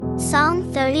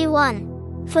Psalm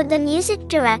 31. For the music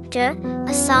director,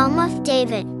 a psalm of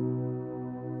David.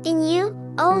 In you,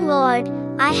 O Lord,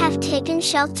 I have taken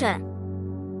shelter.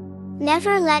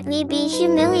 Never let me be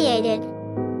humiliated.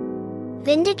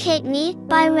 Vindicate me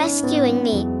by rescuing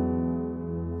me.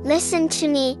 Listen to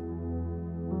me.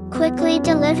 Quickly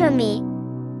deliver me.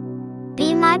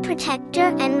 Be my protector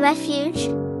and refuge,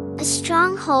 a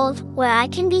stronghold where I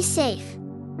can be safe.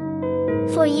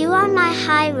 For you are my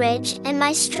high ridge and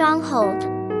my stronghold.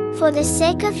 For the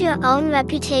sake of your own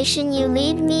reputation you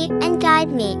lead me and guide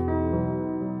me.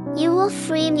 You will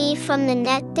free me from the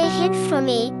net they hid for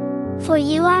me, for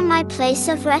you are my place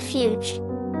of refuge.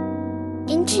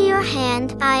 Into your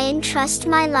hand I entrust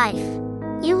my life.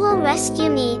 You will rescue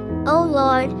me, O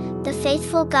Lord, the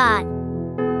faithful God.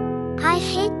 I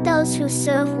hate those who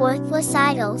serve worthless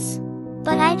idols,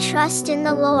 but I trust in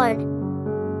the Lord.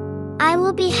 I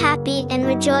will be happy and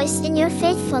rejoice in your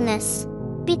faithfulness,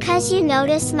 because you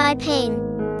notice my pain,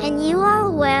 and you are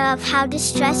aware of how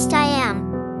distressed I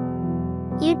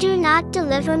am. You do not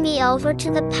deliver me over to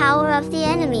the power of the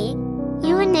enemy.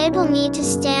 You enable me to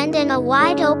stand in a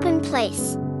wide open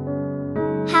place.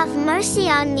 Have mercy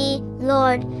on me,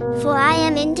 Lord, for I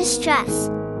am in distress.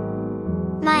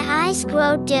 My eyes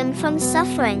grow dim from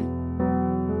suffering.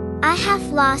 I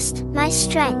have lost my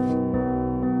strength.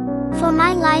 For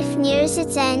my life nears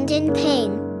its end in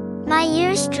pain. My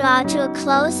years draw to a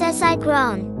close as I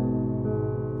groan.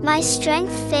 My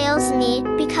strength fails me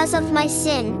because of my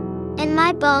sin, and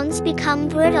my bones become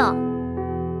brittle.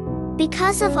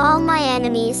 Because of all my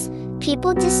enemies,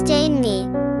 people disdain me.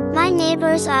 My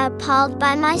neighbors are appalled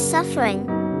by my suffering.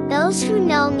 Those who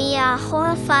know me are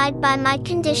horrified by my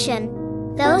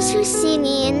condition. Those who see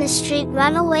me in the street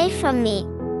run away from me.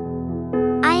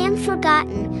 I am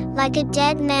forgotten, like a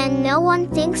dead man no one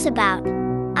thinks about.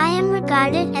 I am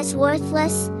regarded as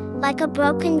worthless, like a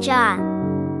broken jar.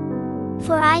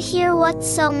 For I hear what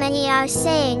so many are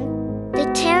saying, the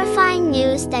terrifying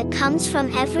news that comes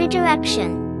from every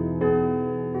direction.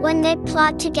 When they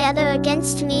plot together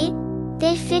against me,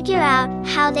 they figure out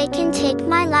how they can take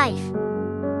my life.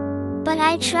 But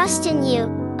I trust in you,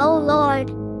 O Lord.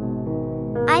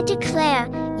 I declare,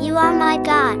 you are my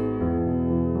God.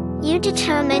 You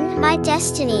determine my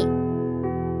destiny.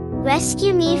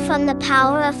 Rescue me from the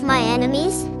power of my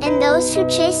enemies and those who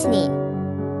chase me.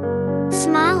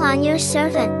 Smile on your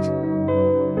servant.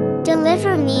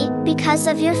 Deliver me because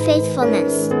of your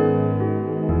faithfulness.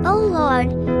 O Lord,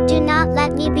 do not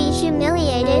let me be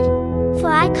humiliated, for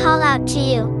I call out to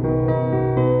you.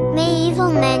 May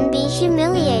evil men be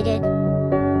humiliated.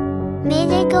 May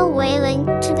they go wailing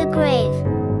to the grave.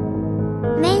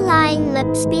 May lying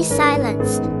lips be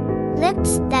silenced,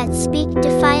 lips that speak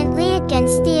defiantly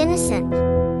against the innocent,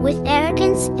 with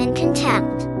arrogance and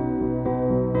contempt.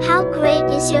 How great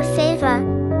is your favor,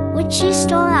 which you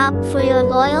store up for your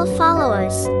loyal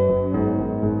followers.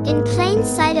 In plain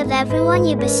sight of everyone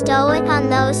you bestow it on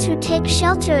those who take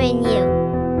shelter in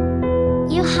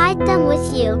you. You hide them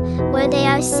with you, where they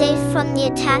are safe from the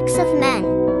attacks of men.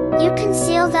 You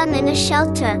conceal them in a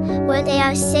shelter, where they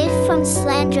are safe from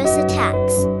slanderous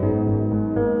attacks.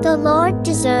 The Lord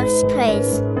deserves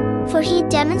praise, for he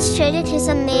demonstrated his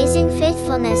amazing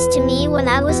faithfulness to me when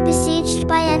I was besieged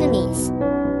by enemies.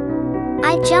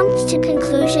 I jumped to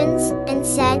conclusions and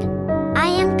said, I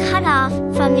am cut off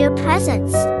from your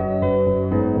presence.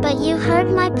 But you heard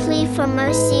my plea for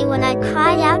mercy when I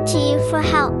cried out to you for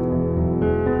help.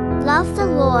 Love the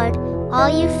Lord, all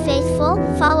you faithful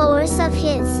followers of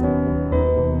his.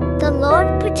 The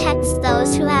Lord protects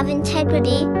those who have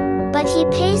integrity, but he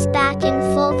pays back in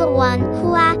full the one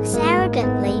who acts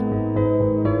arrogantly.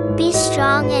 Be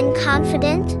strong and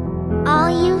confident, all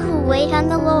you who wait on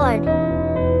the Lord.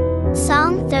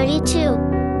 Psalm 32,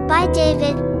 by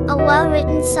David, a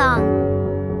well-written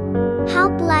song. How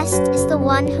blessed is the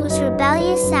one whose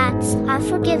rebellious acts are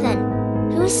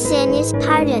forgiven, whose sin is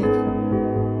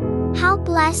pardoned. How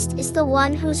blessed is the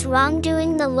one whose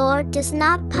wrongdoing the Lord does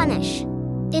not punish,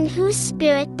 in whose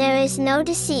spirit there is no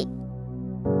deceit.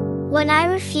 When I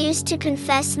refused to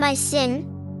confess my sin,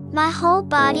 my whole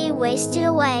body wasted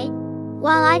away,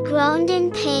 while I groaned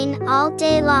in pain all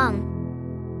day long.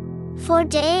 For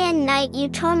day and night you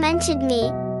tormented me,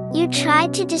 you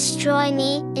tried to destroy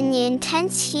me in the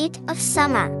intense heat of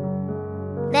summer.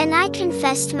 Then I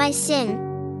confessed my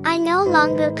sin. I no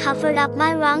longer covered up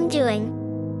my wrongdoing.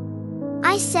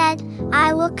 I said,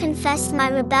 I will confess my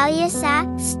rebellious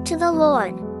acts to the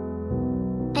Lord.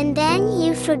 And then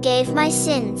you forgave my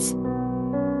sins.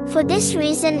 For this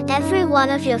reason every one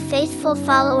of your faithful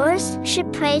followers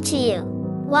should pray to you,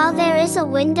 while there is a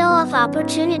window of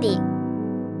opportunity.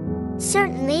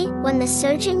 Certainly, when the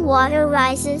surging water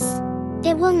rises,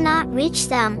 it will not reach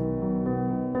them.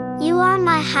 You are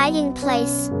my hiding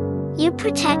place. You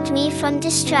protect me from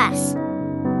distress.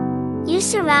 You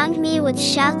surround me with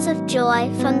shouts of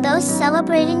joy from those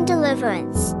celebrating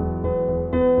deliverance.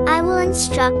 I will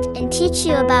instruct and teach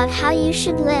you about how you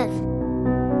should live.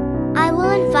 I will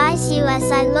advise you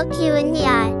as I look you in the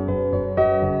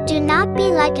eye. Do not be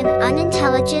like an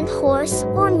unintelligent horse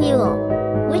or mule,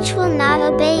 which will not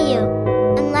obey you,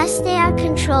 unless they are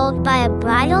controlled by a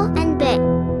bridle and bit.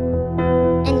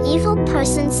 An evil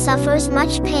person suffers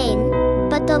much pain,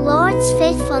 but the Lord's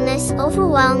faithfulness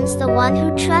overwhelms the one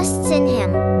who trusts in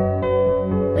Him.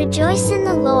 Rejoice in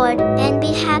the Lord and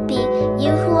be happy,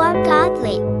 you who are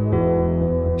godly.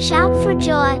 Shout for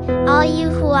joy, all you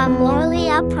who are morally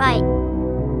upright.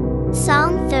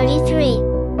 Psalm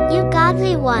 33. You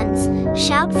godly ones,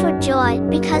 shout for joy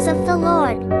because of the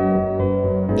Lord.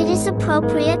 It is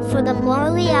appropriate for the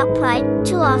morally upright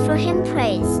to offer Him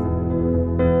praise.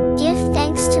 Give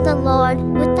thanks to the Lord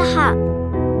with the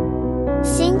harp.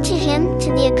 Sing to Him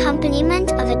to the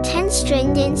accompaniment of a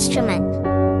 10-stringed instrument.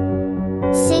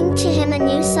 Sing to Him a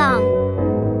new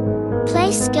song.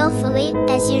 Play skillfully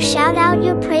as you shout out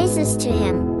your praises to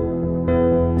Him.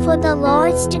 For the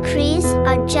Lord's decrees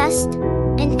are just,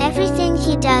 and everything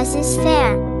He does is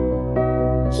fair.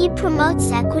 He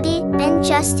promotes equity and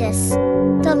justice.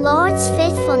 The Lord's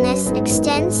faithfulness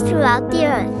extends throughout the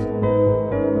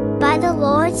earth. By the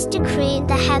Lord's decree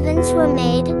the heavens were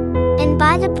made, and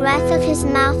by the breath of His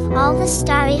mouth all the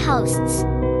starry hosts.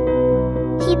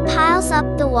 He piles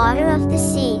up the water of the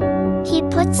sea. He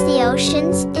puts the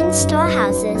oceans in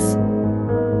storehouses.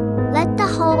 Let the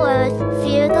whole earth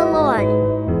fear the Lord.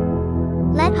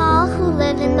 Let all who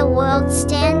live in the world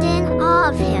stand in awe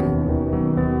of Him.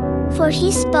 For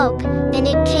He spoke, and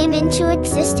it came into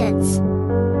existence.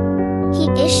 He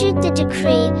issued the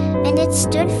decree, and it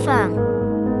stood firm.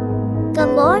 The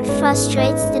Lord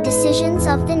frustrates the decisions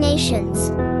of the nations.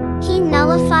 He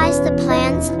nullifies the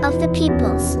plans of the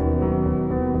peoples.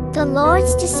 The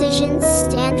Lord's decisions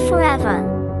stand forever.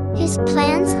 His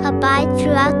plans abide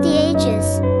throughout the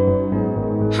ages.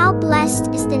 How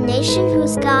blessed is the nation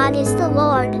whose God is the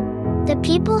Lord, the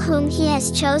people whom He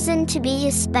has chosen to be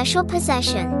His special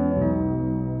possession.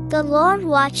 The Lord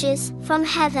watches from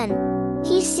heaven.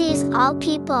 He sees all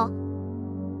people.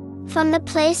 From the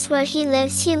place where He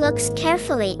lives He looks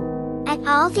carefully at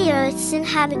all the earth's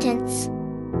inhabitants.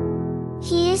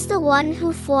 He is the one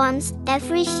who forms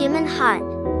every human heart,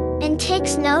 and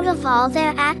takes note of all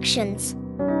their actions.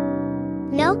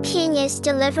 No king is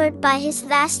delivered by his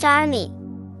vast army.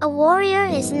 A warrior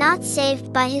is not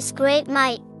saved by his great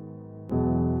might.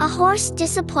 A horse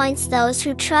disappoints those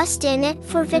who trust in it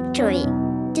for victory.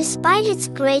 Despite its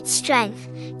great strength,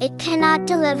 it cannot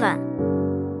deliver.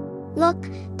 Look,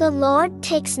 the Lord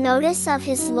takes notice of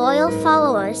His loyal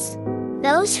followers,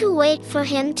 those who wait for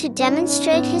Him to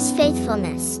demonstrate His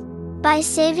faithfulness, by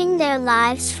saving their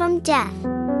lives from death,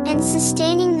 and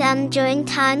sustaining them during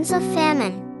times of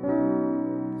famine.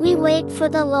 We wait for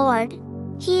the Lord.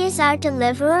 He is our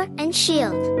deliverer and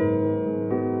shield.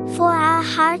 For our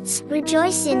hearts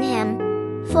rejoice in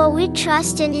Him, for we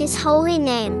trust in His holy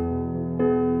name.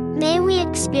 May we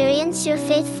experience your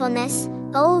faithfulness,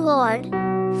 O Lord,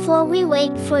 for we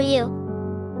wait for you.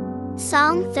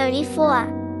 Psalm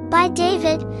 34. By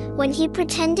David, when he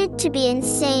pretended to be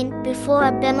insane before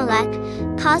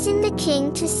Abimelech, causing the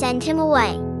king to send him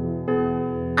away.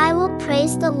 I will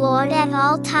praise the Lord at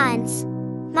all times.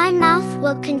 My mouth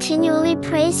will continually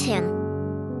praise Him.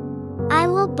 I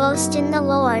will boast in the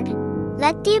Lord.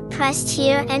 Let the oppressed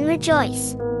hear and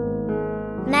rejoice.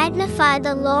 Magnify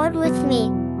the Lord with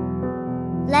me.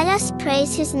 Let us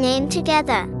praise His name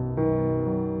together.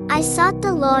 I sought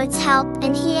the Lord's help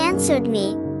and He answered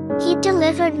me. He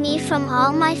delivered me from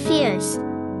all my fears.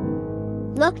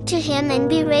 Look to Him and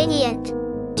be radiant.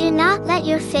 Do not let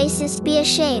your faces be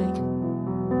ashamed.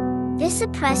 This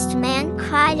oppressed man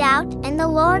cried out and the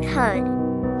Lord heard.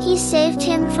 He saved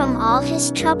him from all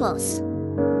his troubles.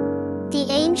 The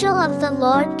angel of the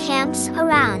Lord camps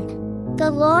around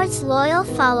the Lord's loyal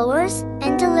followers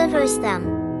and delivers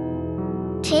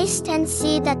them. Taste and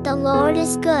see that the Lord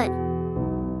is good.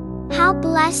 How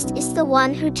blessed is the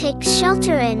one who takes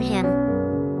shelter in Him.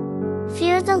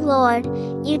 Fear the Lord,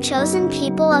 you chosen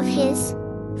people of His,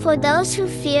 for those who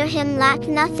fear Him lack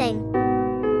nothing.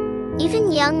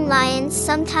 Even young lions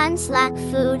sometimes lack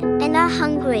food and are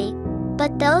hungry,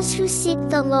 but those who seek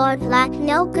the Lord lack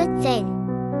no good thing.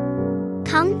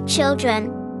 Come,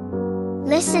 children.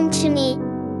 Listen to me.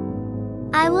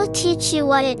 I will teach you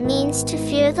what it means to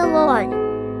fear the Lord.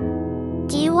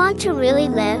 Do you want to really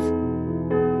live?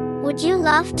 Would you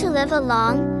love to live a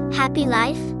long, happy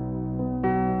life?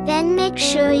 Then make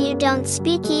sure you don't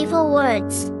speak evil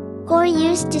words, or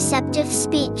use deceptive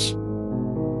speech.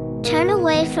 Turn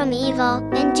away from evil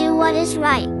and do what is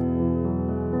right.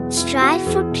 Strive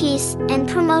for peace and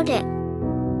promote it.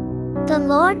 The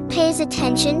Lord pays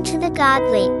attention to the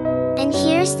godly, and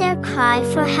hears their cry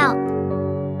for help.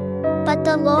 But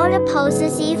the Lord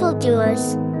opposes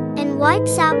evildoers, and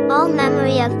wipes out all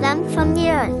memory of them from the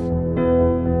earth.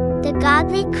 The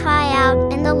godly cry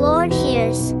out and the Lord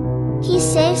hears. He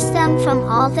saves them from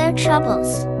all their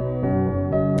troubles.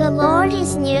 The Lord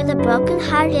is near the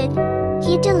brokenhearted.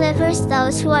 He delivers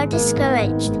those who are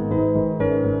discouraged.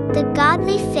 The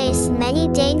godly face many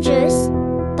dangers,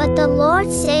 but the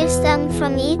Lord saves them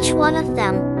from each one of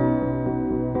them.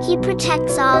 He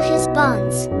protects all his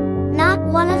bones. Not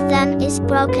one of them is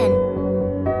broken.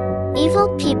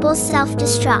 Evil people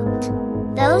self-destruct.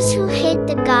 Those who hate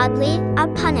the godly are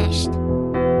punished.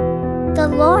 The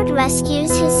Lord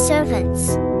rescues his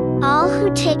servants. All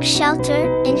who take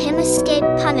shelter in him escape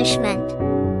punishment.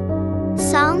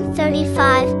 Psalm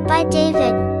 35 by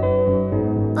David.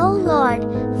 O Lord,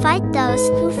 fight those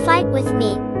who fight with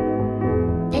me.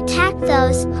 Attack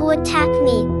those who attack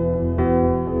me.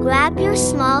 Grab your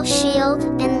small shield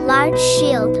and large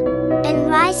shield, and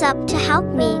rise up to help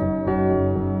me.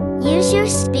 Use your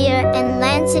spear and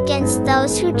lance against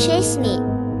those who chase me.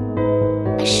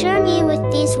 Assure me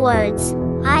with these words,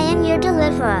 I am your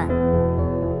deliverer.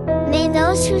 May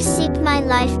those who seek my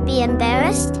life be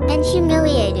embarrassed and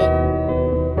humiliated.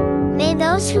 May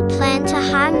those who plan to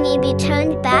harm me be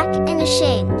turned back and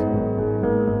ashamed.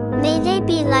 May they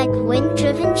be like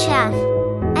wind-driven chaff,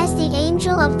 as the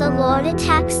angel of the Lord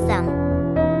attacks them.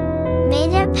 May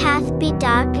their path be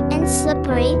dark and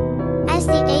slippery, as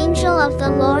the angel of the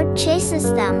Lord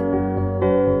chases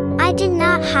them. I did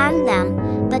not harm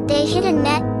them, but they hid a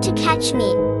net to catch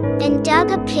me, and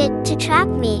dug a pit to trap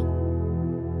me.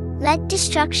 Let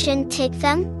destruction take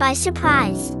them by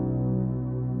surprise.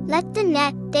 Let the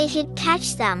net they hid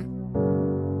catch them.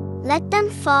 Let them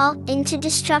fall into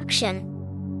destruction.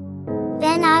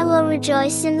 Then I will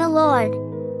rejoice in the Lord,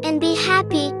 and be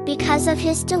happy because of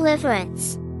his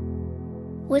deliverance.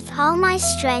 With all my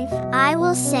strength I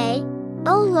will say,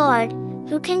 O Lord,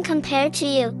 who can compare to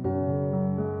you?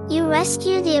 You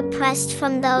rescue the oppressed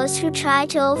from those who try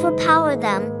to overpower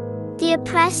them, the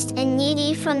oppressed and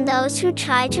needy from those who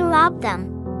try to rob them.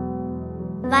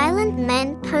 Violent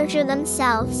men perjure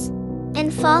themselves,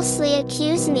 and falsely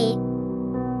accuse me.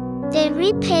 They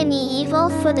repay me evil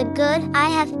for the good I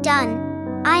have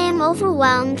done. I am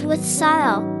overwhelmed with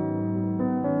sorrow.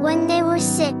 When they were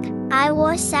sick, I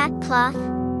wore sackcloth,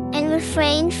 and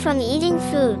refrained from eating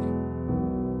food.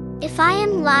 If I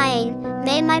am lying,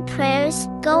 may my prayers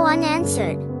go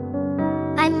unanswered.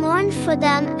 I mourn for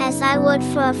them as I would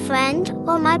for a friend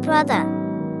or my brother.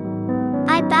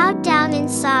 I bowed down in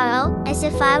sorrow as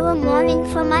if I were mourning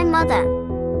for my mother.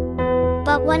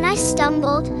 But when I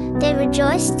stumbled, they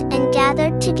rejoiced and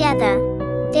gathered together.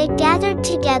 They gathered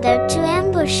together to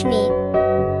ambush me.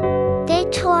 They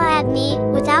tore at me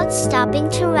without stopping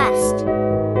to rest.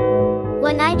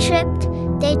 When I tripped,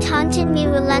 they taunted me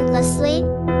relentlessly,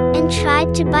 and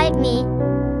tried to bite me.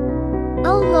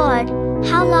 O Lord,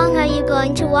 how long are you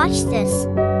going to watch this?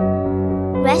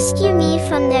 Rescue me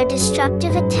from their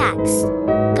destructive attacks.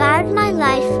 Guard my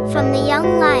life from the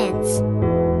young lions.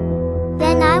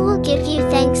 Then I will give you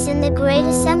thanks in the great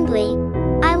assembly.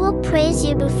 I will praise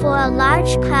you before a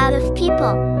large crowd of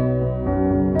people.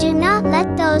 Do not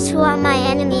let those who are my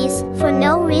enemies for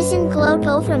no reason gloat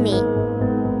over me.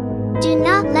 Do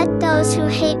not let those who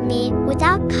hate me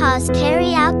without cause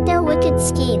carry out their wicked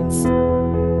schemes.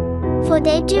 For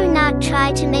they do not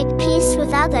try to make peace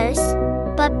with others,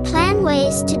 but plan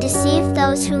ways to deceive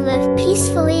those who live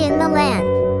peacefully in the land.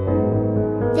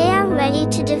 They are ready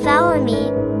to devour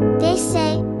me. They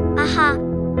say, Aha!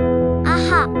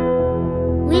 Aha!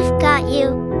 We've got you.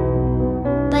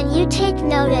 But you take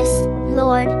notice,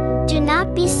 Lord, do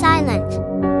not be silent.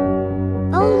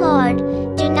 O Lord,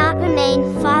 do not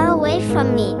remain far away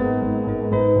from me.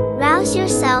 Rouse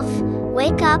yourself,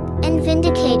 wake up, and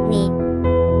vindicate me.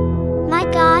 My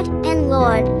God and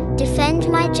Lord, defend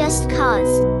my just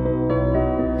cause.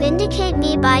 Vindicate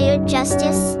me by your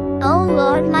justice, O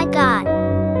Lord my God.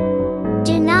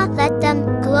 Do not let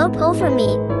them gloat over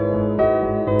me.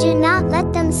 Do not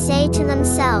let them say to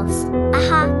themselves,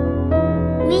 Aha!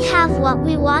 We have what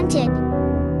we wanted.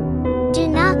 Do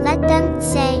not let them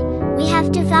say, We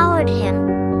have devoured him.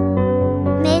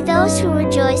 May those who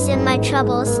rejoice in my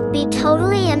troubles be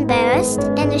totally embarrassed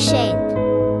and ashamed.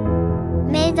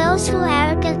 May May those who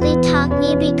arrogantly taunt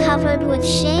me be covered with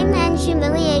shame and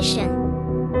humiliation.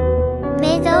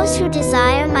 May those who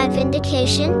desire my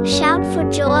vindication shout for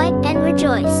joy and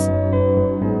rejoice.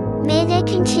 May they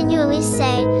continually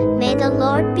say, "May the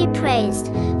Lord be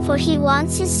praised, for he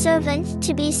wants his servant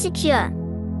to be secure."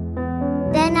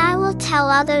 Then I will tell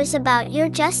others about your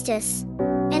justice,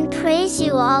 and praise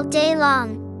you all day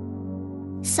long.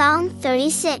 Psalm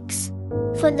 36.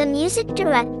 For the music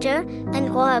director,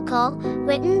 an oracle,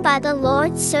 written by the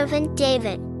Lord's servant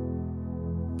David.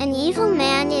 An evil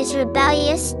man is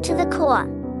rebellious to the core.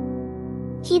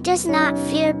 He does not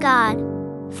fear God,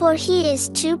 for he is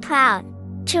too proud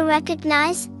to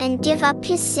recognize and give up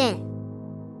his sin.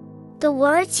 The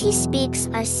words he speaks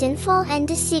are sinful and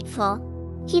deceitful.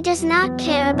 He does not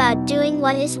care about doing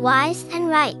what is wise and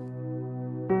right.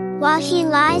 While he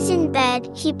lies in bed,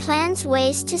 he plans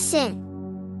ways to sin.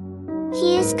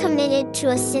 He is committed to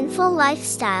a sinful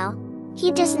lifestyle.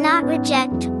 He does not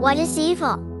reject what is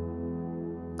evil.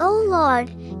 O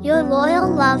Lord, your loyal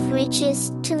love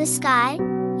reaches to the sky,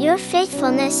 your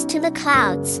faithfulness to the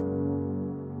clouds.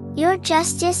 Your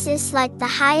justice is like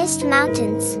the highest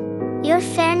mountains, your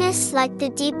fairness like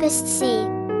the deepest sea.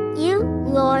 You,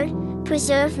 Lord,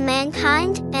 preserve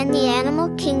mankind and the animal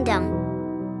kingdom.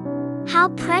 How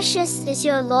precious is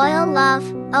your loyal love,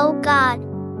 O God!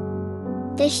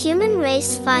 The human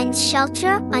race finds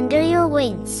shelter under your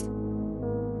wings.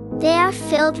 They are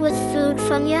filled with food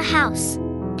from your house,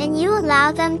 and you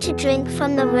allow them to drink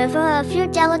from the river of your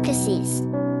delicacies.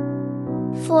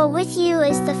 For with you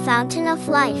is the fountain of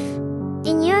life.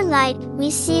 In your light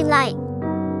we see light.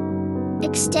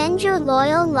 Extend your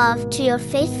loyal love to your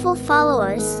faithful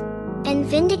followers, and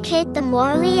vindicate the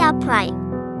morally upright.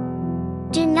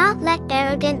 Do not let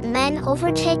arrogant men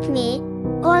overtake me,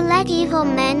 or let evil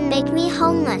men make me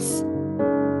homeless.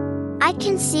 I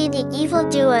can see the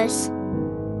evildoers.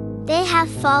 They have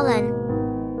fallen.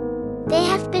 They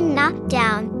have been knocked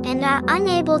down and are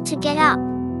unable to get up.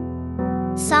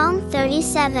 Psalm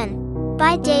 37,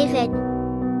 by David.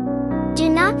 Do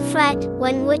not fret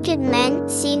when wicked men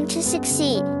seem to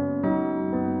succeed.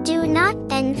 Do not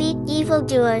envy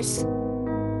evildoers,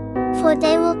 for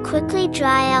they will quickly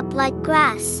dry up like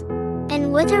grass,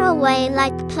 and wither away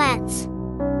like plants.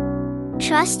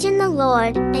 Trust in the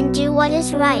Lord and do what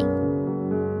is right.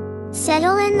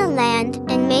 Settle in the land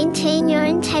and maintain your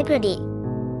integrity.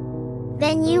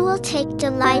 Then you will take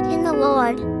delight in the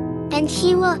Lord, and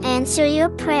he will answer your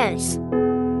prayers.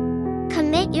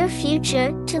 Commit your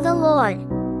future to the Lord.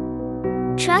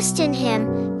 Trust in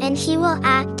him, and he will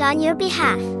act on your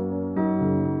behalf.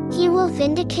 He will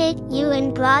vindicate you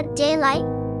in broad daylight,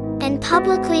 and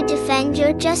publicly defend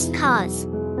your just cause.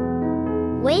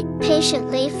 Wait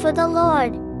patiently for the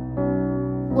Lord.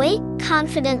 Wait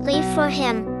confidently for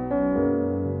him.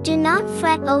 Do not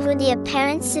fret over the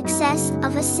apparent success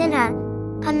of a sinner,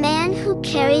 a man who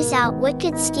carries out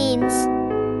wicked schemes.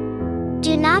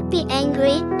 Do not be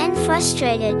angry and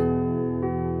frustrated.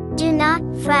 Do not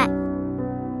fret.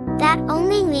 That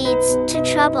only leads to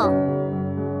trouble.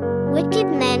 Wicked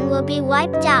men will be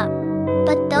wiped out,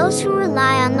 but those who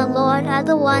rely on the Lord are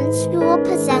the ones who will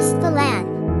possess the land.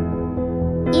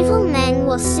 Evil men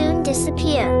will soon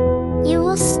disappear. You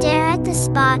will stare at the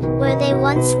spot where they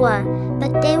once were,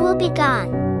 but they will be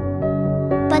gone.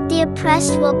 But the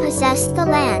oppressed will possess the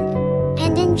land,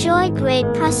 and enjoy great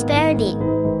prosperity.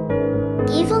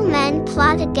 Evil men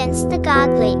plot against the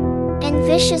godly, and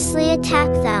viciously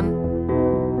attack them.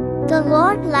 The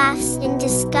Lord laughs in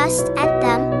disgust at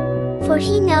them, for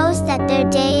he knows that their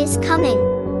day is coming.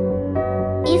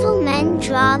 Evil men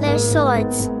draw their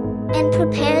swords, and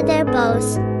prepare their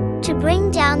bows, to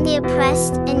bring down the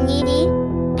oppressed and needy,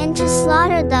 and to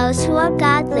slaughter those who are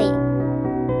godly.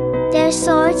 Their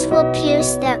swords will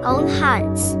pierce their own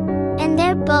hearts, and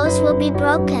their bows will be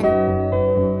broken.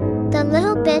 The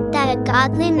little bit that a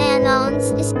godly man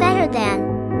owns is better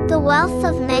than the wealth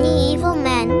of many evil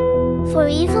men, for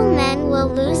evil men will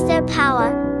lose their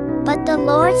power, but the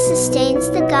Lord sustains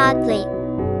the godly.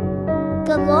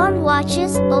 The Lord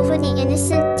watches over the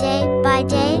innocent day by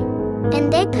day,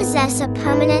 and they possess a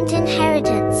permanent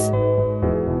inheritance.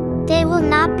 They will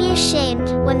not be ashamed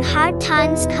when hard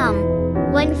times come.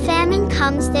 When famine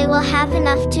comes, they will have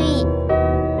enough to eat.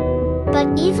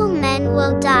 But evil men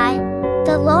will die.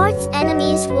 The Lord's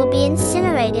enemies will be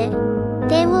incinerated.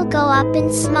 They will go up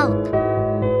in smoke.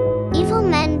 Evil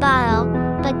men borrow,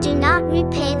 but do not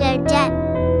repay their debt.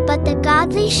 But the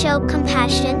godly show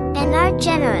compassion and are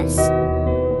generous.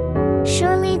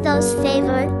 Surely those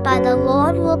favored by the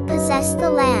Lord will possess the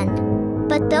land,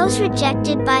 but those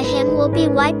rejected by him will be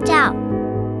wiped out.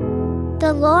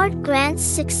 The Lord grants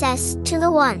success to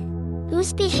the one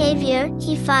whose behavior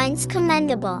he finds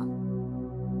commendable.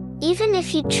 Even if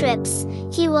he trips,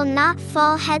 he will not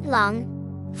fall headlong,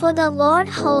 for the Lord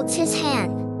holds his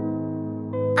hand.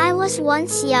 I was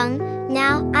once young,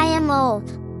 now I am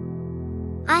old.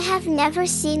 I have never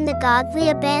seen the godly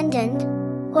abandoned,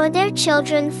 or their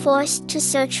children forced to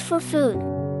search for food.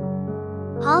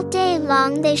 All day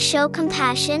long they show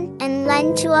compassion and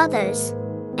lend to others,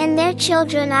 and their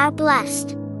children are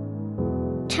blessed.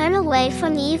 Turn away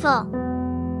from evil.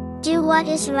 Do what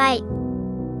is right.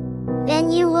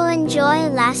 Then you will enjoy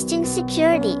lasting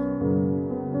security.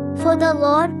 For the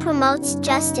Lord promotes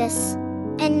justice,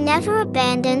 and never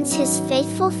abandons his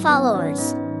faithful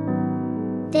followers.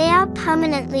 They are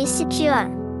permanently secure,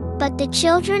 but the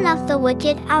children of the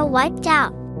wicked are wiped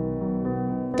out.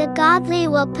 The godly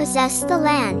will possess the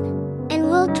land, and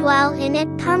will dwell in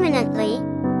it permanently.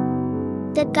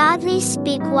 The godly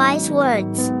speak wise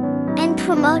words, and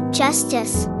promote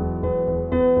justice.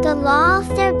 The law of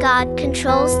their God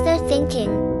controls their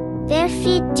thinking, their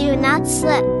feet do not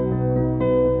slip.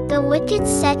 The wicked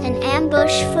set an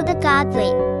ambush for the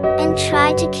godly, and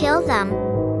try to kill them.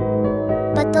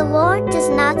 But the Lord does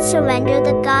not surrender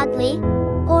the godly,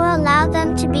 or allow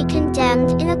them to be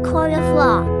condemned in a court of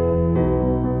law.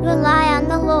 Rely on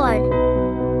the Lord.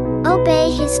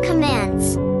 Obey his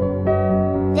commands.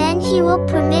 Then he will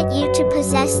permit you to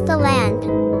possess the land.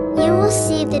 You will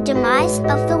see the demise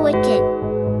of the wicked.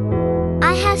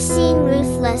 I have seen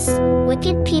ruthless,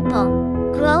 wicked people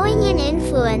growing in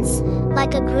influence,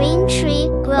 like a green tree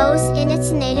grows in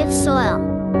its native soil.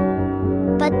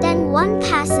 But then one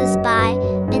passes by,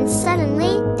 and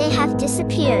suddenly they have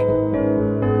disappeared.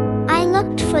 I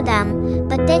looked for them,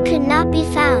 but they could not be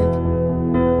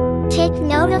found. Take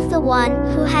note of the one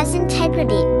who has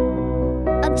integrity.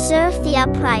 Observe the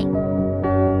upright.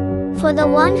 For the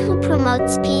one who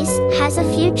promotes peace has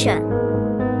a future.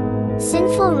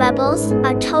 Sinful rebels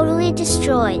are totally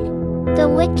destroyed. The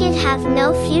wicked have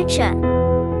no future.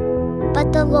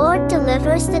 But the Lord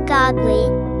delivers the godly.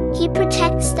 He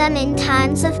protects them in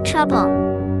times of trouble.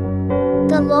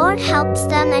 The Lord helps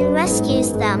them and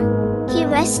rescues them. He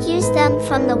rescues them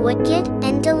from the wicked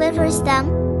and delivers them,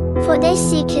 for they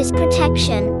seek his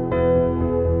protection.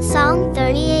 Psalm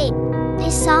 38, a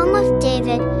psalm of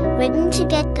David, written to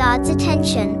get God's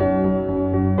attention.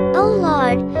 O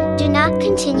Lord, do not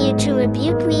continue to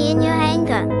rebuke me in your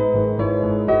anger.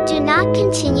 Do not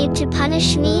continue to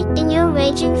punish me in your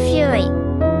raging fury.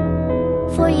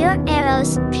 For your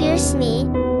arrows pierce me,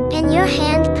 and your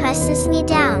hand presses me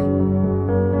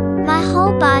down. My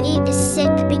whole body is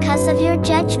sick because of your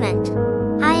judgment.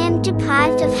 I am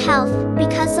deprived of health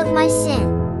because of my sin.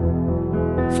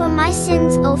 For my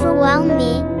sins overwhelm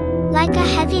me, like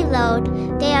a heavy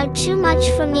load, they are too much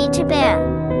for me to bear.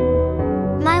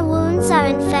 My wounds are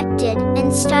infected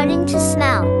and starting to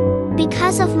smell,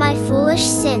 because of my foolish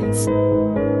sins.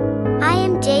 I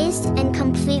am dazed and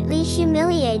completely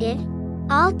humiliated.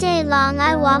 All day long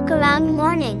I walk around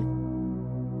mourning.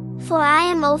 For I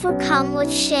am overcome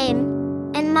with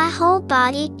shame, and my whole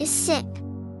body is sick.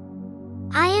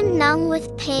 I am numb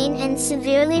with pain and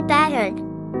severely battered.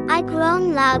 I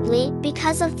groan loudly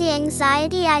because of the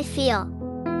anxiety I feel.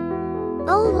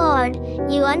 O Lord,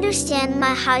 you understand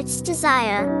my heart's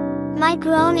desire. My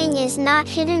groaning is not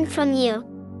hidden from you.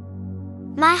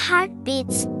 My heart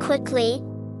beats quickly.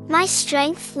 My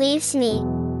strength leaves me.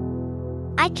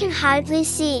 I can hardly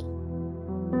see.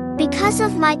 Because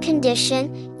of my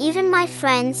condition, even my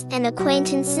friends and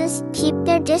acquaintances keep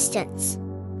their distance.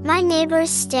 My neighbors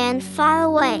stand far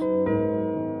away.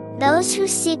 Those who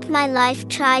seek my life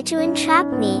try to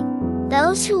entrap me.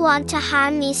 Those who want to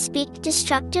harm me speak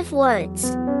destructive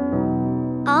words.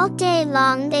 All day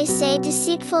long they say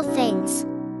deceitful things.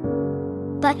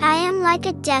 But I am like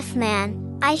a deaf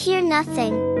man, I hear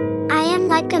nothing. I am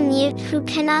like a mute who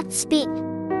cannot speak.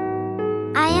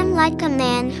 I am like a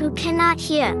man who cannot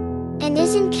hear, and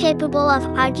is incapable of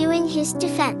arguing his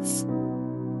defense.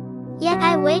 Yet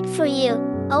I wait for you,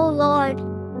 O Lord.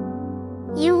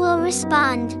 You will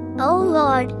respond, O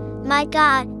Lord, my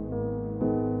God.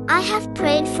 I have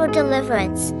prayed for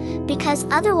deliverance, because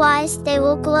otherwise they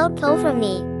will gloat over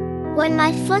me. When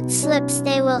my foot slips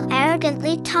they will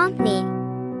arrogantly taunt me.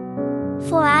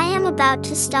 For I am about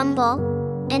to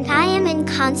stumble, and I am in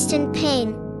constant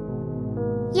pain.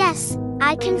 Yes,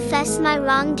 I confess my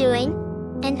wrongdoing,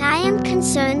 and I am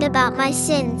concerned about my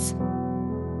sins.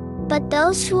 But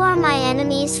those who are my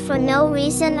enemies for no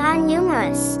reason are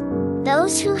numerous.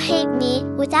 Those who hate me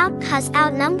without cause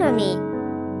outnumber me.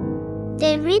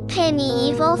 They repay me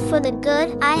evil for the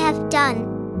good I have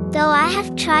done. Though I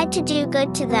have tried to do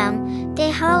good to them, they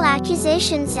hurl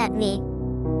accusations at me.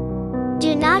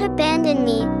 do not abandon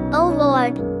me, O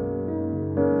Lord.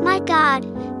 My God,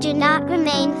 do not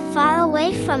remain far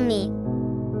away from me.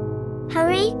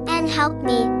 Hurry and help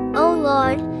me, O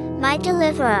Lord, my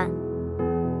deliverer.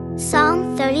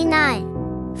 Psalm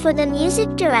 39. For the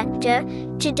music director,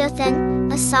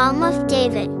 Jeduthun, a psalm of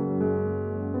David.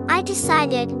 I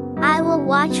decided, I will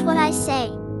watch what I say,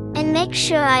 and make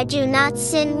sure I do not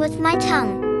sin with my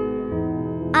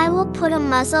tongue. I will put a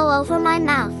muzzle over my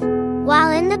mouth,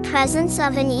 while in the presence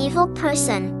of an evil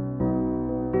person.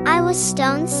 I was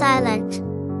stone silent.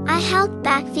 I held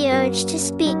back the urge to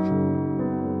speak.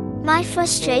 My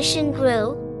frustration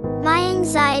grew. My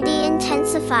anxiety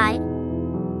intensified.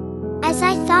 As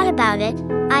I thought about it,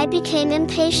 I became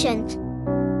impatient.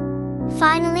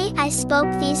 Finally, I spoke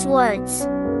these words.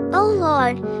 O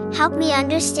Lord, help me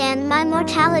understand my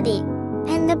mortality,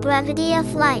 and the brevity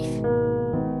of life.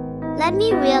 Let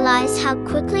me realize how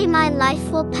quickly my life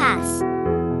will pass.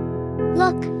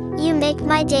 Look, you make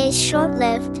my days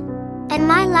short-lived, and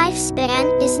my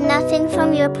lifespan is nothing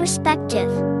from your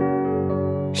perspective.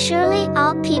 Surely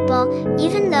all people,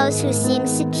 even those who seem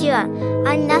secure,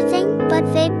 are nothing but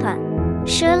vapor.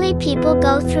 Surely people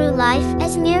go through life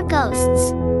as mere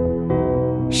ghosts.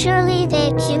 Surely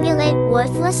they accumulate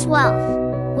worthless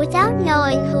wealth, without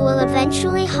knowing who will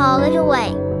eventually haul it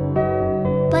away.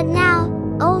 But now,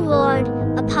 O Lord,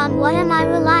 upon what am I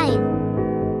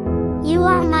relying? You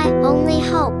are my only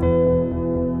hope.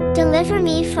 Deliver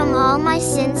me from all my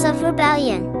sins of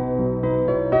rebellion.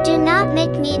 Do not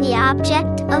make me the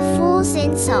object of fools'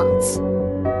 insults.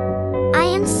 I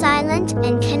am silent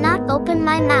and cannot open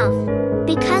my mouth,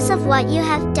 because of what you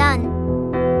have done.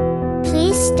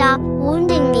 Please stop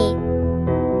wounding me.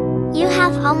 You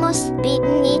have almost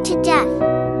beaten me to death.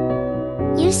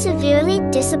 You severely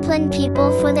discipline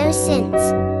people for their sins.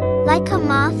 Like a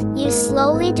moth, you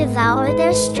slowly devour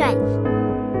their strength.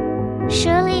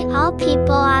 Surely all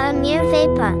people are a mere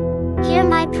vapor. Hear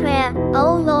my prayer,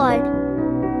 O Lord.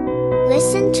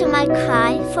 Listen to my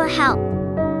cry for help.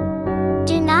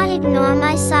 Do not ignore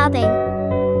my sobbing.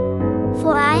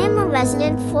 For I am a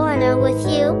resident foreigner with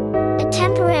you, a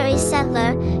temporary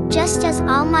settler, just as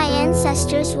all my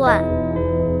ancestors were.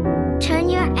 Turn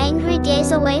your angry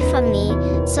gaze away from me,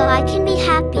 so I can be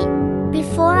happy,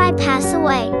 before I pass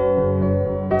away.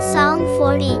 Psalm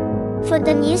 40. For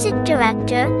the music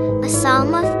director, a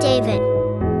psalm of David.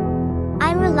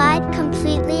 I relied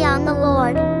completely on the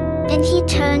Lord, and He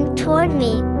turned toward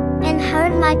me, and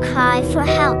heard my cry for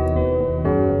help.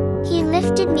 He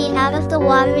lifted me out of the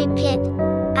watery pit,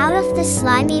 out of the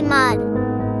slimy mud.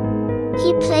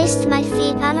 He placed my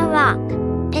feet on a rock,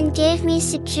 and gave me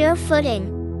secure footing.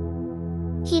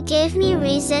 He gave me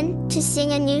reason to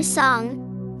sing a new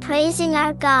song, praising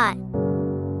our God.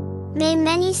 May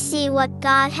many see what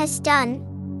God has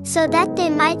done, so that they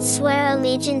might swear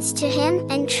allegiance to Him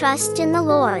and trust in the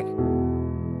Lord.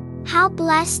 How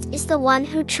blessed is the one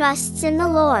who trusts in the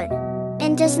Lord,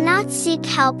 and does not seek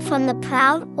help from the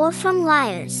proud or from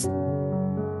liars.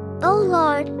 O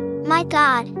Lord, my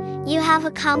God, you have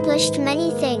accomplished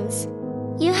many things.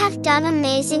 You have done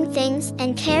amazing things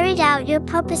and carried out your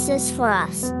purposes for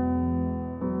us.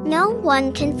 No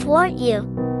one can thwart you.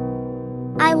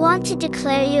 I want to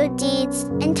declare your deeds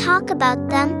and talk about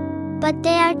them, but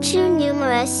they are too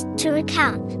numerous to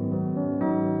recount.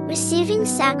 Receiving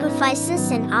sacrifices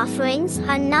and offerings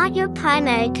are not your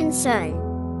primary concern.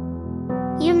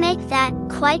 You make that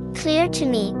quite clear to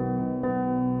me.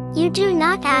 You do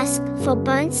not ask for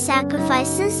burnt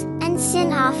sacrifices and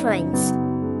sin offerings.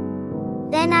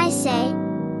 Then I say,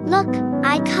 look,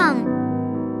 I come.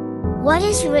 What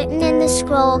is written in the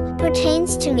scroll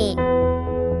pertains to me.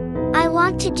 I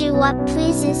want to do what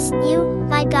pleases you,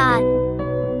 my God.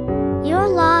 Your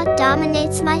law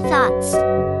dominates my thoughts.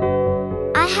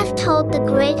 I have told the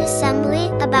great assembly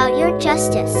about your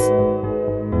justice.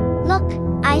 Look,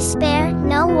 I spare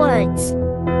no words.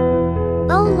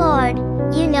 O Lord,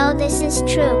 you know this is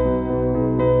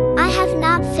true. I have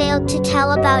not failed to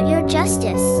tell about your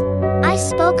justice. I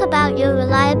spoke about your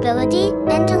reliability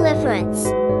and deliverance.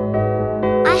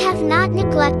 I have not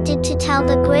neglected to tell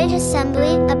the great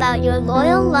assembly about your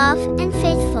loyal love and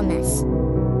faithfulness.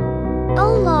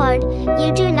 O Lord,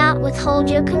 you do not withhold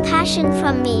your compassion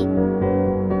from me.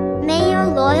 May your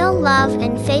loyal love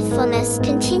and faithfulness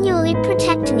continually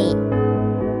protect me.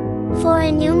 For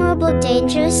innumerable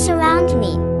dangers surround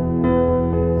me.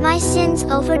 My sins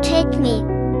overtake me,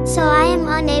 so I am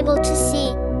unable to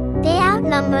see. They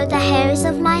outnumber the hairs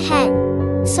of my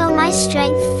head, so my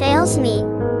strength fails me.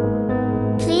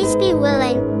 Please be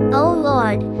willing, O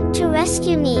Lord, to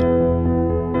rescue me.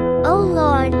 O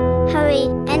Lord, hurry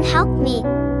and help me.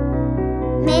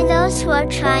 May those who are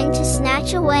trying to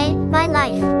snatch away my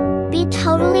life be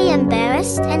totally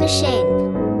embarrassed and ashamed.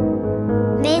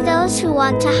 May those who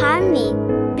want to harm me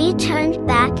be turned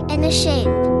back and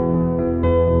ashamed.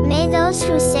 May those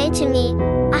who say to me,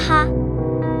 "Aha!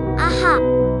 Aha!"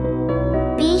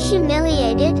 be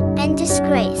humiliated and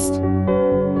disgraced.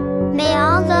 May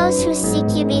all those who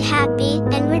seek you be happy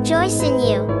and rejoice in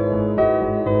you.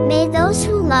 May those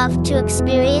who love to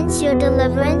experience your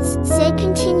deliverance say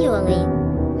continually,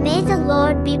 "May the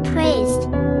Lord be praised."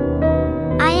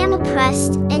 I am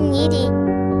oppressed and needy.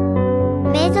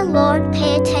 May the Lord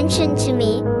pay attention to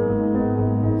me.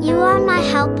 You are my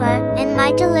helper and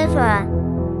my deliverer.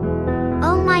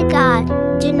 Oh my God,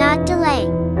 do not delay.